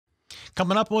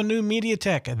Coming up on New Media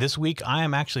Tech, this week I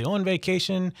am actually on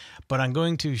vacation, but I'm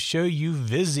going to show you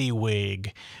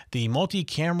vizzywig, the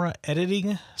multi-camera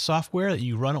editing software that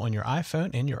you run on your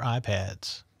iPhone and your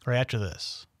iPads. Right after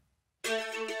this.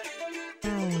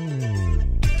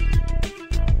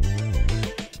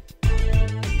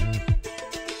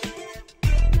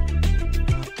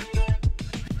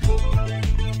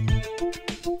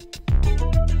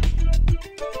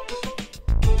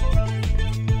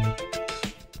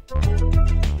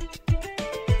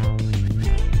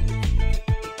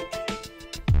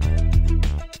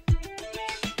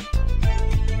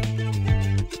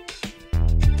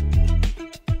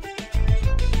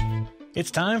 It's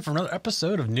time for another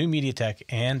episode of New Media Tech,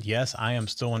 and yes, I am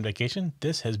still on vacation.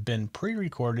 This has been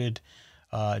pre-recorded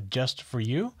just for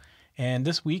you, and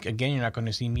this week, again, you're not going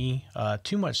to see me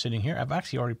too much sitting here. I've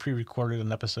actually already pre-recorded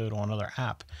an episode on another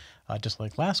app, just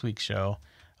like last week's show.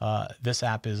 This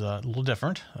app is a little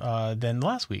different than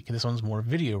last week. This one's more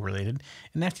video related,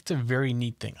 and actually it's a very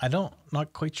neat thing.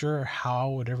 Not quite sure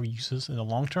how I would ever use this in the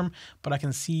long term, but I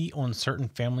can see on certain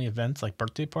family events like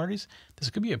birthday parties, this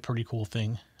could be a pretty cool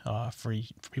thing for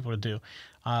people to do.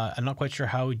 I'm not quite sure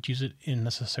how we'd use it in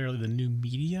necessarily the new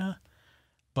media,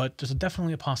 but there's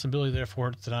definitely a possibility there for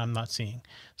it that I'm not seeing.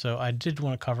 So I did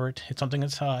want to cover it. It's something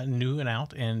that's new and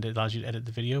out, and it allows you to edit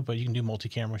the video, but you can do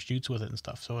multi-camera shoots with it and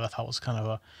stuff. So I thought it was kind of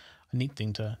a neat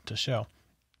thing to show.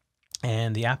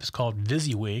 And the app is called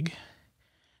vizzywig.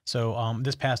 So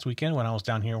this past weekend when I was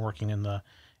down here working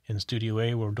in Studio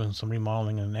A, we were doing some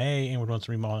remodeling in A, and we're doing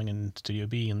some remodeling in Studio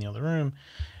B in the other room.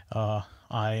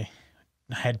 I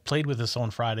had played with this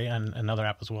on Friday on another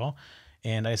app as well,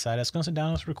 and I decided I was going to sit down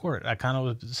and let's record it. I kind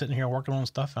of was sitting here working on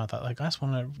stuff, and I thought, like, I just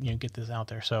want to get this out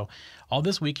there. So all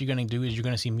this week you're going to do is you're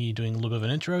going to see me doing a little bit of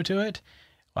an intro to it.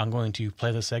 I'm going to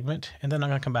play the segment, and then I'm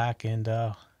going to come back and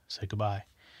say goodbye.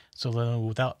 So then,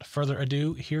 without further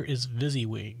ado, here is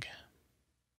vizzywig.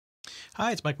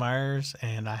 Hi, it's Mike Myers,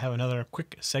 and I have another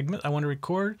quick segment I want to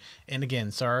record. And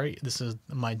again, sorry, this is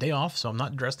my day off, so I'm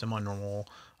not dressed in my normal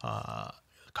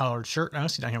collared shirt. I'm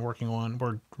actually down here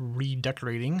we're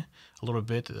redecorating a little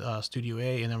bit Studio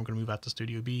A, and then we're going to move out to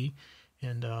Studio B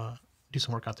and do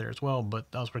some work out there as well. But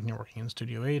I was working in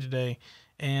Studio A today,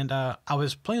 and I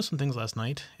was playing some things last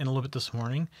night and a little bit this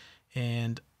morning,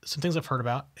 and some things I've heard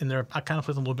about, and I kind of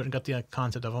played them a little bit and got the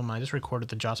concept of them. I just recorded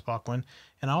the Jotspock one,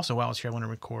 and also while I was here, I want to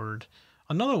record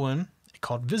another one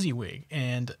called vizzywig,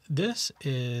 and this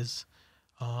is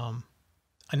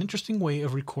an interesting way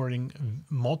of recording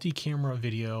multi-camera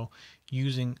video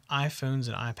using iPhones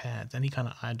and iPads, any kind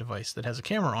of iDevice that has a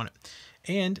camera on it.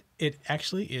 And it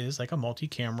actually is like a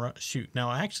multi-camera shoot. Now,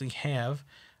 I actually have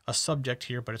a subject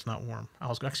here, but it's not warm. I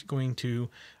was actually going to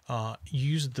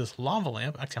use this lava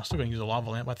lamp. Actually, I'm still going to use a lava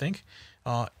lamp, I think,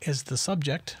 as the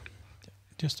subject,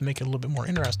 just to make it a little bit more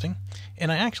interesting.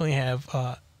 And I actually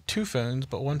have two phones,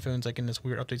 but one phone's like in this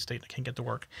weird update state and I can't get to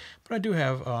work. But I do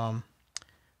have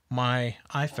my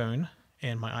iPhone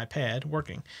and my iPad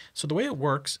working. So the way it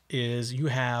works is you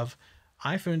have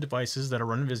iPhone devices that are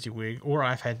running vizzywig, or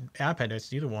iPad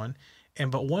devices, either one,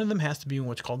 but one of them has to be in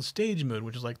what's called stage mode,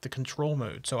 which is like the control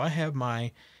mode. So I have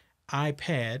my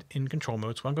iPad in control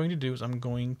mode. So what I'm going to do is I'm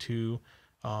going to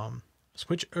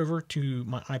switch over to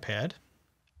my iPad.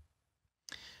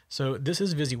 So this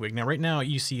is vizzywig. Now right now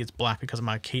you see it's black because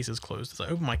my case is closed. As I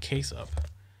open my case up,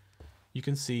 you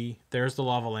can see there's the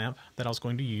lava lamp that I was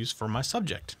going to use for my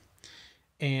subject.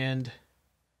 And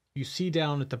you see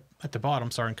down at the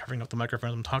bottom, sorry, I'm covering up the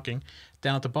microphone as I'm talking,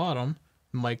 down at the bottom,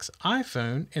 Mike's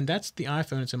iPhone, and that's the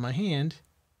iPhone that's in my hand.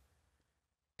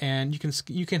 And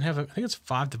you can have, I think it's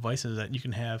 5 devices that you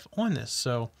can have on this.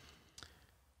 So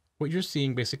what you're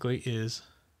seeing basically is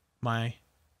my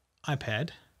iPad.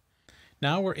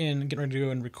 Now we're getting ready to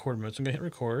go in record mode. So I'm gonna hit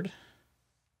record.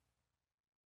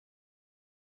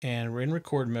 And we're in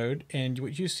record mode, and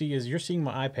what you see is you're seeing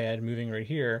my iPad moving right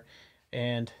here,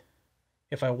 and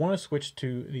if I want to switch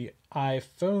to the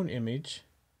iPhone image,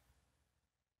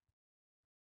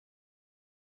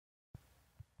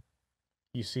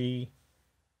 you see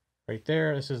right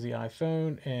there, this is the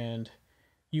iPhone, and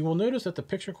you will notice that the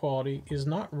picture quality is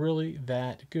not really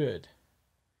that good.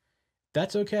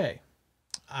 That's okay.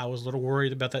 I was a little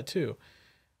worried about that too.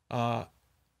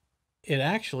 It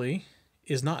actually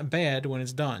is not bad when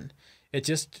it's done. It's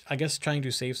just, I guess, trying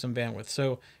to save some bandwidth.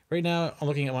 So right now I'm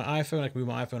looking at my iPhone. I can move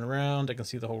my iPhone around. I can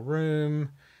see the whole room.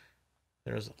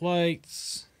 There's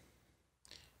lights.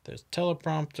 There's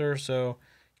teleprompter. So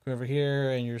come over here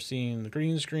and you're seeing the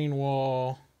green screen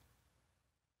wall.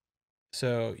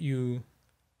 So you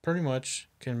pretty much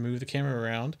can move the camera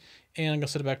around, and I'm gonna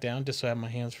set it back down just so I have my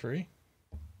hands free.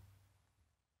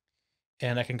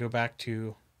 and I can go back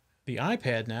to the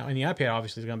iPad now. And the iPad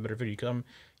obviously has got a better video because I'm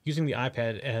using the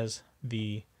iPad as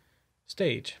the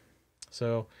stage.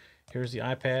 So here's the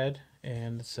iPad,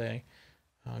 and let's say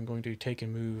I'm going to take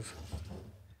and move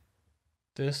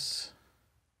this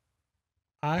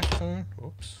iPhone.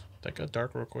 Whoops, that got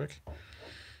dark real quick.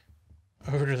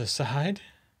 Over to the side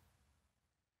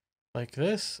like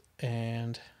this,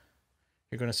 and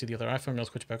you're going to see the other iPhone. I'll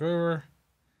switch back over,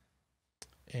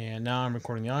 and now I'm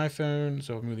recording the iPhone.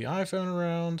 So I'll move the iPhone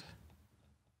around.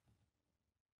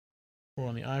 We're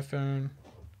on the iPhone,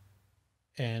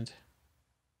 and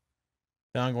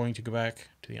now I'm going to go back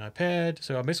to the iPad.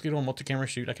 So I'm basically doing a multi-camera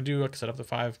shoot. I can do, like, set up the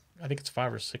 5, I think it's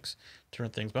 5 or 6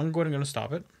 different things, but I'm going to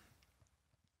stop it.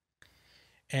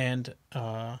 And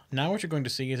now what you're going to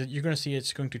see is that you're going to see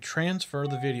it's going to transfer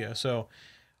the video. So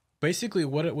basically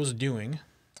what it was doing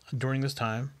during this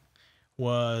time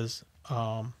was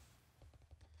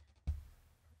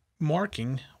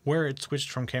marking where it switched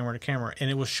from camera to camera, and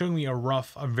it was showing me a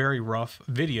very rough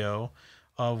video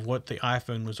of what the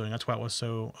iPhone was doing. That's why it was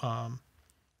so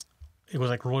it was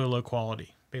like really low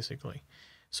quality, basically.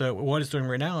 So what it's doing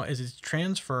right now is it's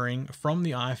transferring from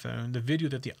the iPhone the video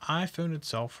that the iPhone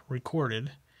itself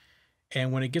recorded,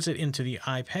 and when it gets it into the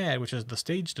iPad, which is the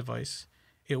stage device,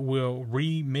 it will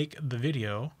remake the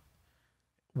video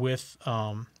with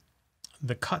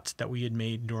the cuts that we had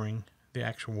made during the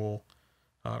actual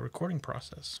recording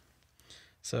process.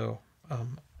 So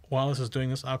while this is doing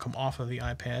this, I'll come off of the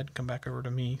iPad, come back over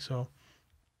to me. So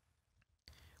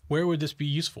where would this be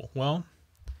useful? Well,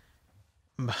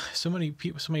 so many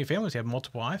people, so many families have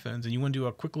multiple iPhones, and you want to do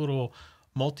a quick little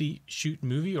multi-shoot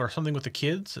movie or something with the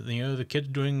kids. You know, the kids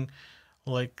doing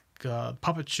like a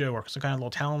puppet show or some kind of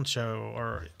little talent show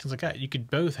or things like that. You could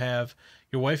both have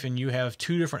your wife and you have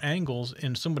 2 different angles,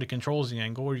 and somebody controls the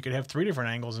angle, or you could have 3 different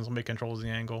angles and somebody controls the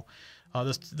angle.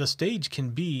 The stage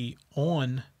can be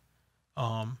on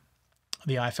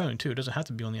the iPhone too. It doesn't have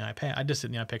to be on the iPad. I just sit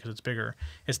in the iPad because it's bigger.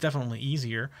 It's definitely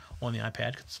easier on the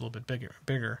iPad because it's a little bit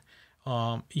bigger.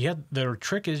 The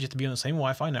trick is you have to be on the same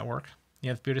Wi-Fi network. You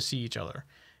have to be able to see each other.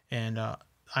 And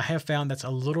I have found that's a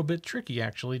little bit tricky,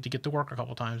 actually, to get to work a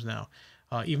couple times now.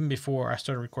 Even before I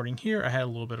started recording here, I had a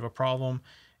little bit of a problem.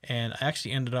 And I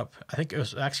actually ended up, I think it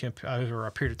was actually over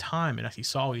a period of time, and actually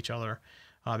saw each other.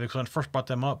 Because when I first brought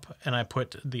them up and I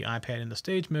put the iPad in the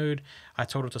stage mode, I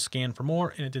told it to scan for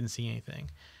more, and it didn't see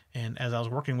anything. And as I was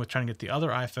working with trying to get the other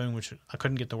iPhone, which I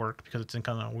couldn't get to work because it's in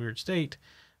kind of a weird state,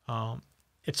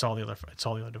 it saw the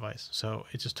other device. So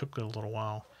it just took a little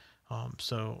while.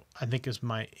 So I think it's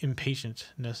my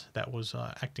impatientness that was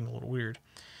acting a little weird.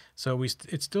 So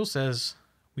it still says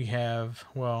we have,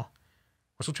 well,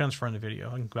 we're still transferring the video.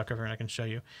 I can go back over and I can show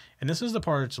you. And this is the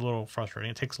part that's a little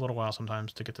frustrating. It takes a little while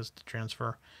sometimes to get this to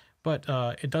transfer, but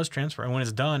it does transfer. And when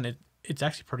it's done, it's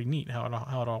actually pretty neat how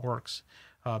it all works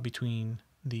between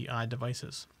the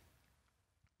devices.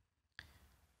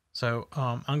 So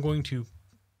I'm going to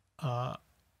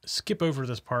skip over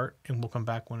this part, and we'll come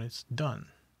back when it's done.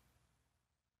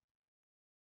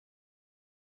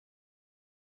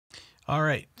 All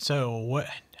right, so what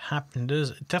happened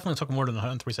is it definitely took more than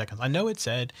 103 seconds. I know it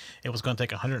said it was going to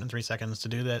take 103 seconds to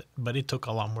do that, but it took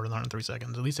a lot more than 103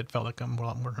 seconds. At least it felt like a lot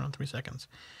more than 103 seconds.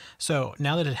 So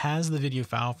now that it has the video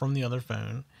file from the other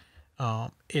phone,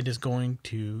 it is going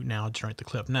to now generate the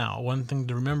clip. Now, one thing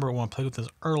to remember when I played with this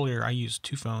earlier, I used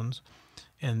 2 phones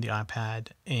and the iPad,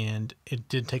 and it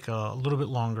did take a little bit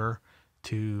longer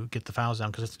to get the files down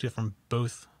because it's different from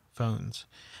both phones.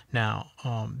 Now,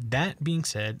 that being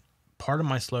said, part of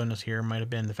my slowness here might have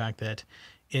been the fact that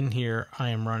in here I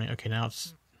am running, okay, now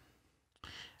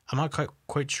I'm not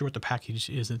quite sure what the package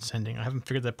is it's sending. I haven't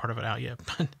figured that part of it out yet,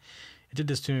 but it did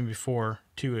this to me before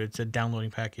too. It's a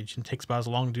downloading package, and it takes about as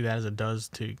long to do that as it does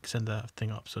to send the thing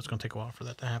up. So it's going to take a while for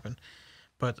that to happen.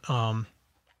 But I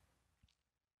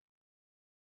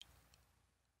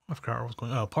forgot where I was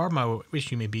going. Oh, part of my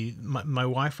issue may be my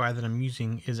Wi-Fi that I'm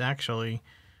using is actually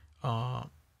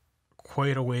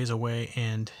quite a ways away,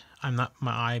 and I'm not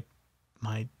my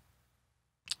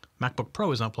MacBook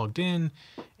Pro is not plugged in,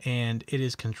 and it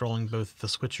is controlling both the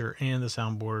switcher and the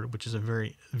soundboard, which is a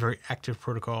very, very active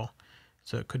protocol.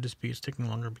 So it could just be it's taking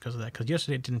longer because of that. Because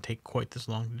yesterday it didn't take quite this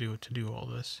long to do all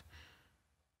this.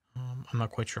 I'm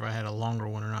not quite sure if I had a longer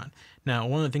one or not. Now,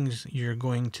 one of the things you're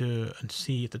going to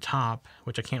see at the top,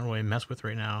 which I can't really mess with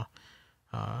right now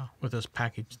with this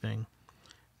package thing,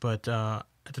 but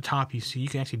at the top you see you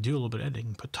can actually do a little bit of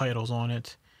editing, put titles on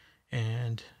it,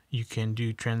 and you can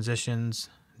do transitions,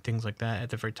 things like that. At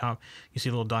the very top, you see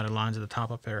little dotted lines at the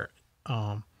top up there.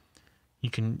 You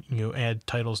can add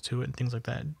titles to it and things like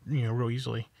that real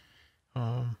easily.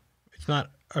 It's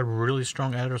not a really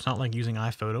strong editor. It's not like using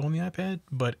iPhoto on the iPad,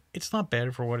 but it's not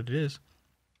bad for what it is.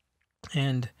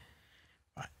 And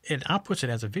it outputs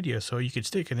it as a video, so you could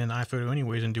stick it in iPhoto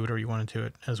anyways and do whatever you wanted to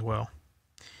it as well.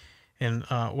 And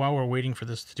while we're waiting for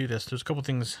this to do this, there's a couple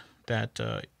things that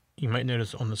you might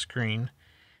notice on the screen.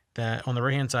 That on the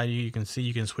right hand side, you can see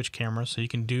you can switch cameras, so you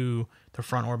can do the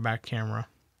front or back camera,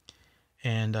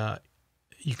 and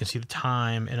you can see the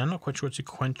time. And I'm not quite sure what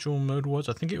sequential mode was.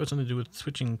 I think it was something to do with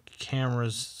switching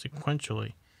cameras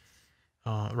sequentially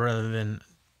rather than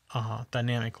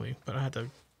dynamically. But I had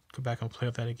to go back and play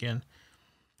with that again.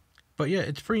 But yeah,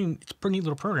 it's a pretty neat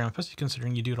little program, especially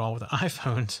considering you do it all with the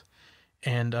iPhones.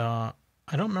 And I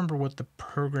don't remember what the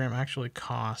program actually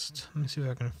cost. Let me see if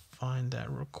I can find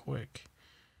that real quick.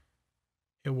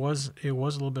 It was a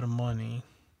little bit of money.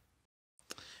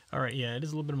 All right, yeah, it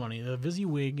is a little bit of money. The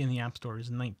vizzywig in the App Store is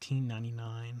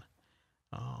 $19.99,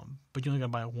 but you only gotta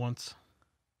buy it once.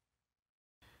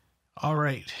 All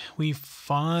right, we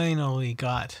finally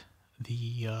got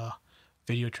the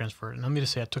video transfer, and let me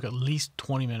just say it took at least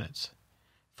 20 minutes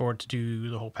for it to do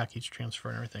the whole package transfer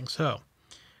and everything. So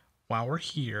while we're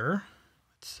here,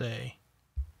 let's say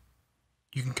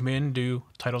you can come in and do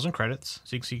titles and credits,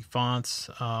 so you can see fonts.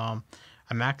 I'm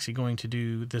actually going to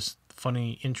do this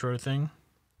funny intro thing.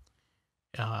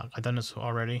 I've done this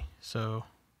already, so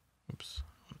oops,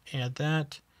 add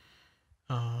that.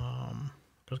 I'm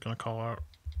just gonna call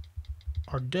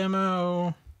our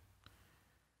demo.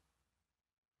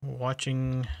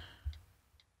 Watching,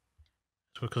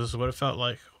 because this is what it felt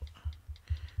like.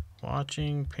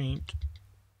 Watching paint.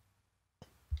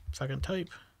 Second type.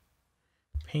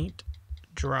 Paint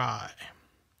dry,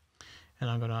 and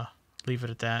I'm gonna leave it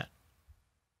at that.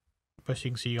 But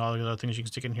you can see all the other things you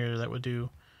can stick in here that would do.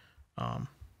 All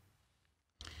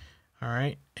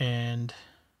right, and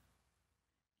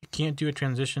you can't do a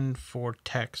transition for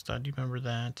text. I do remember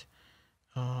that.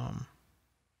 I'm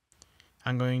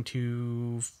going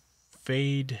to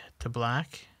fade to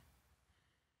black.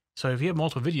 So if you have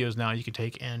multiple videos now, you can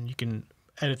take and you can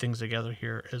edit things together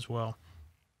here as well.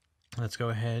 Let's go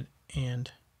ahead and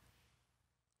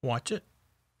watch it.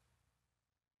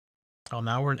 Oh,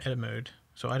 now we're in edit mode.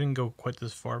 So I didn't go quite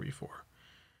this far before.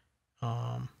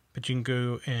 But you can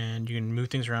go and you can move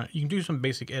things around. You can do some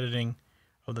basic editing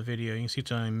of the video. You can see it's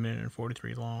only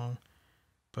 1:43 long.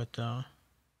 But let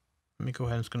me go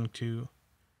ahead. I'm just going to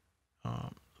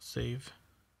save.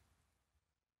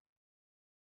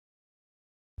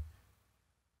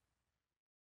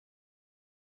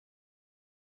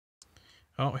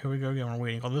 Oh, here we go again. We're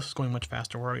waiting. Oh, this is going much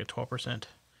faster. We're already at 12%.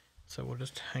 So we'll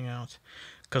just hang out.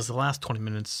 Because the last 20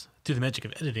 minutes, through the magic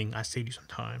of editing, I saved you some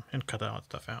time and cut that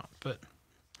stuff out. But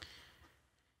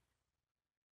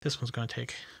this one's going to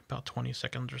take about 20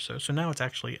 seconds or so. So now it's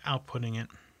actually outputting it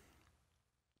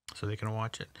so they can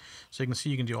watch it. So you can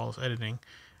see you can do all this editing.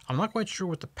 I'm not quite sure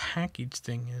what the package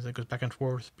thing is that goes back and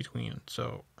forth between.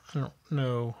 So I don't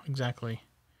know exactly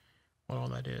what all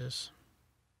that is.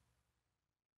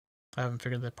 I haven't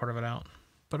figured that part of it out.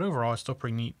 But overall, it's still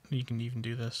pretty neat. You can even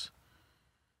do this.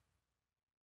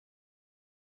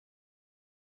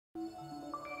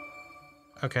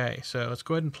 Okay, so let's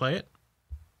go ahead and play it.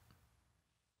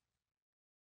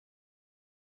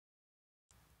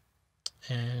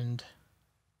 And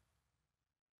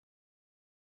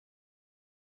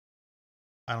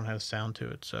I don't have a sound to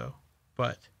it, so,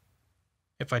 but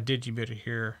if I did, you'd be able to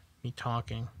hear me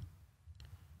talking.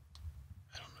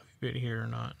 I don't know if you'd be able to hear it or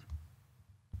not.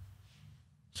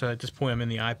 So at this point, I'm in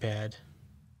the iPad,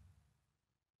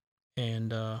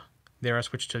 and there I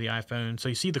switched to the iPhone. So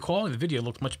you see the quality of the video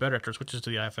looks much better after it switches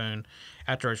to the iPhone,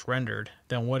 after it's rendered,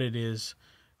 than what it is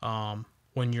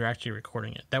when you're actually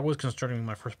recording it. That was concerning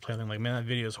my first plaything. Like, man, that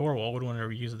video is horrible. I wouldn't want to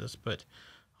ever use this, but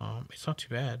it's not too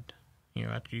bad, you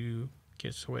know, after you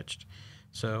get switched.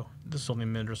 So this is only a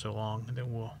minute or so long, and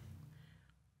then we'll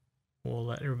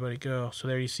let everybody go. So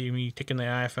there you see me taking the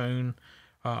iPhone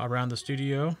around the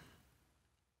studio.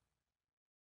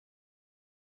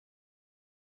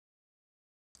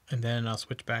 And then I'll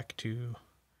switch back to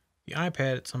the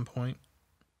iPad at some point.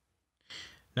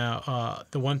 Now,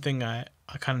 the one thing I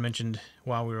kind of mentioned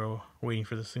while we were waiting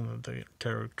for this thing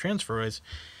to transfer is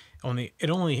it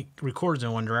only records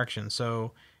in one direction.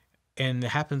 So, and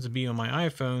it happens to be on my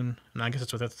iPhone, and I guess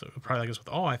that's probably, I guess, with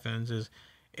all iPhones, is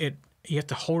you have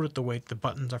to hold it the way the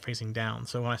buttons are facing down.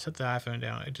 So when I set the iPhone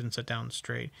down, it didn't sit down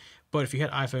straight. But if you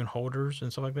had iPhone holders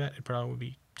and stuff like that, it probably would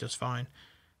be just fine.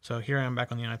 So here I am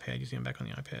back on the iPad. You see I'm back on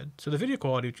the iPad. So the video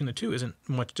quality between the two isn't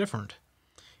much different.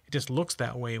 It just looks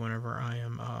that way whenever I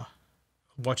am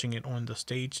watching it on the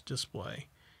stage display.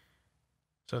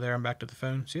 So there I'm back to the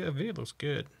phone. See, that video looks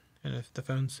good. And if the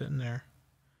phone's sitting there,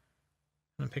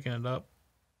 I'm picking it up,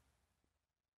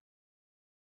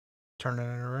 turning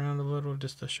it around a little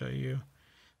just to show you.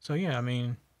 So yeah, I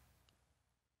mean,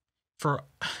 for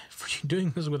you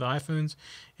doing this with iPhones,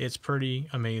 it's pretty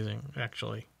amazing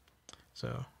actually.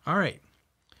 So all right,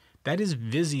 that is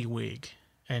vizzywig,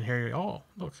 and here you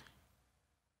look,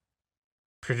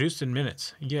 produced in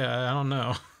minutes. Yeah, I don't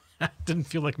know. It didn't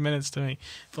feel like minutes to me. It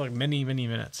felt like many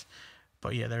minutes.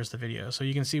 But yeah, there's the video. So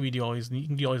you can see you can do all these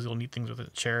little neat things with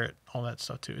it, share it, all that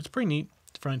stuff too. It's pretty neat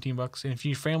for $19. And if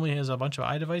your family has a bunch of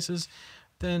iDevices,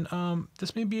 then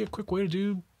this may be a quick way to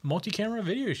do multi-camera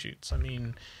video shoots. I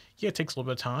mean, yeah, it takes a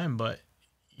little bit of time, but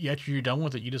after you're done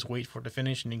with it, you just wait for it to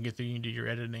finish and you get through and do your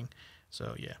editing.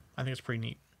 So yeah, I think it's pretty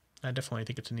neat. I definitely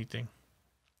think it's a neat thing.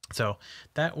 So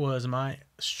that was my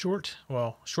short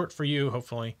for you,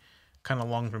 hopefully. Kind of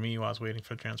long for me while I was waiting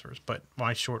for the transfers, but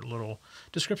my short little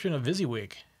description of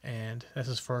vizzywig, and this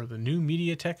is for the new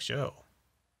MediaTek show.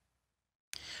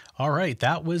 All right,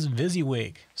 that was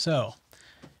vizzywig. So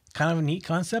kind of a neat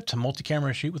concept, a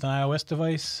multi-camera shoot with an iOS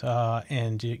device,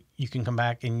 and you can come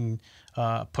back and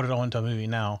put it all into a movie.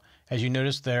 Now, as you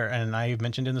noticed there, and I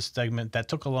mentioned in this segment, that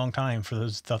took a long time for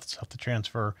those stuff to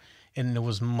transfer, and it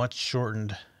was much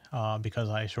shortened because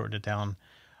I shortened it down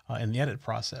in the edit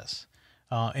process.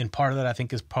 And part of that, I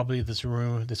think, is probably this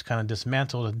room that's kind of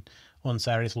dismantled. And on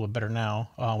Saturday, it's a little better now.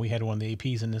 We had one of the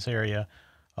APs in this area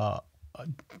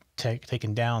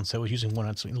taken down, so it was using one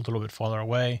that's a little bit farther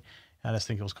away. I just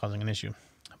think it was causing an issue.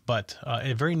 But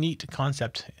a very neat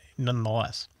concept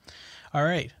nonetheless. All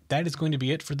right, that is going to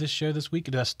be it for this show this week.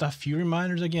 Just a few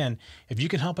reminders again. If you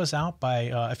can help us out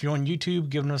by, if you're on YouTube,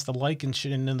 giving us the like and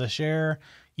the share,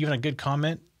 even a good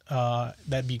comment,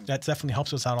 that definitely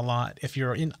helps us out a lot. If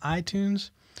you're in iTunes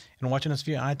and watching us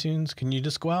via iTunes, can you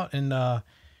just go out and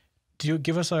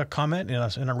give us a comment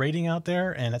and a rating out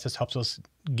there, and that just helps us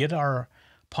get our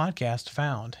podcast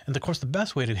found. And of course, the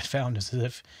best way to get found is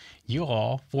if you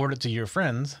all forward it to your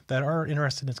friends that are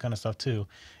interested in this kind of stuff too,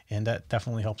 and that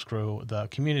definitely helps grow the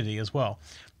community as well.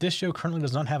 This show currently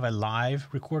does not have a live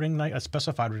recording night, a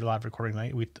specified live recording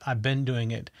night. I've been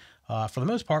doing it for the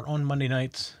most part on Monday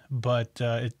nights, but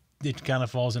it kind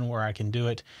of falls in where I can do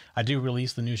it. I do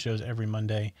release the new shows every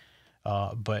Monday,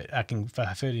 but I can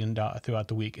fit it in throughout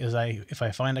the week. If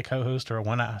I find a co-host, or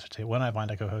when I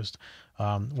find a co-host,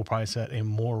 we'll probably set a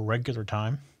more regular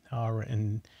time.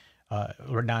 And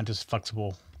right now I'm just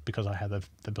flexible because I have the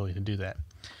ability to do that.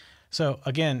 So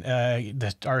again,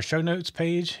 our show notes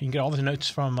page, you can get all the notes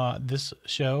from this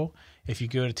show. If you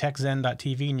go to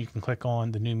techzen.tv and you can click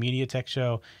on the new MediaTek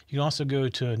show, you can also go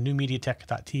to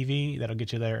newmediatek.tv. That'll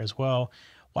get you there as well.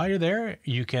 While you're there,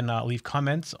 you can leave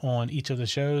comments on each of the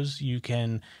shows. You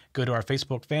can go to our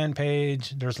Facebook fan page.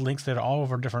 There's links that are all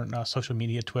over different social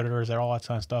media, Twitters, all that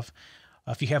kind of stuff.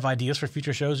 If you have ideas for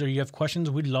future shows or you have questions,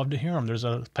 we'd love to hear them. There's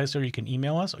a place where you can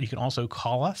email us, or you can also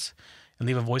call us and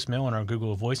leave a voicemail on our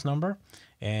Google Voice number,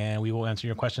 and we will answer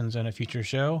your questions in a future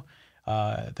show.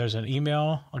 There's an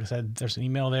email. Like I said, there's an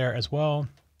email there as well.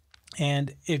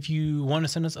 And if you want to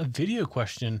send us a video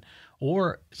question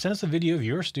or send us a video of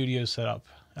your studio setup,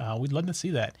 we'd love to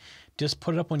see that. Just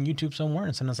put it up on YouTube somewhere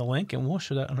and send us a link, and we'll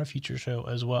show that on a future show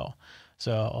as well.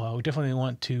 So we definitely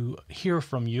want to hear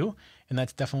from you, and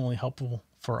that's definitely helpful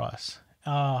for us.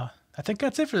 I think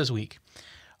that's it for this week.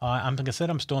 Like I said,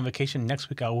 I'm still on vacation. Next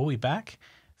week I will be back.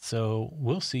 So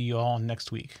we'll see you all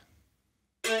next week.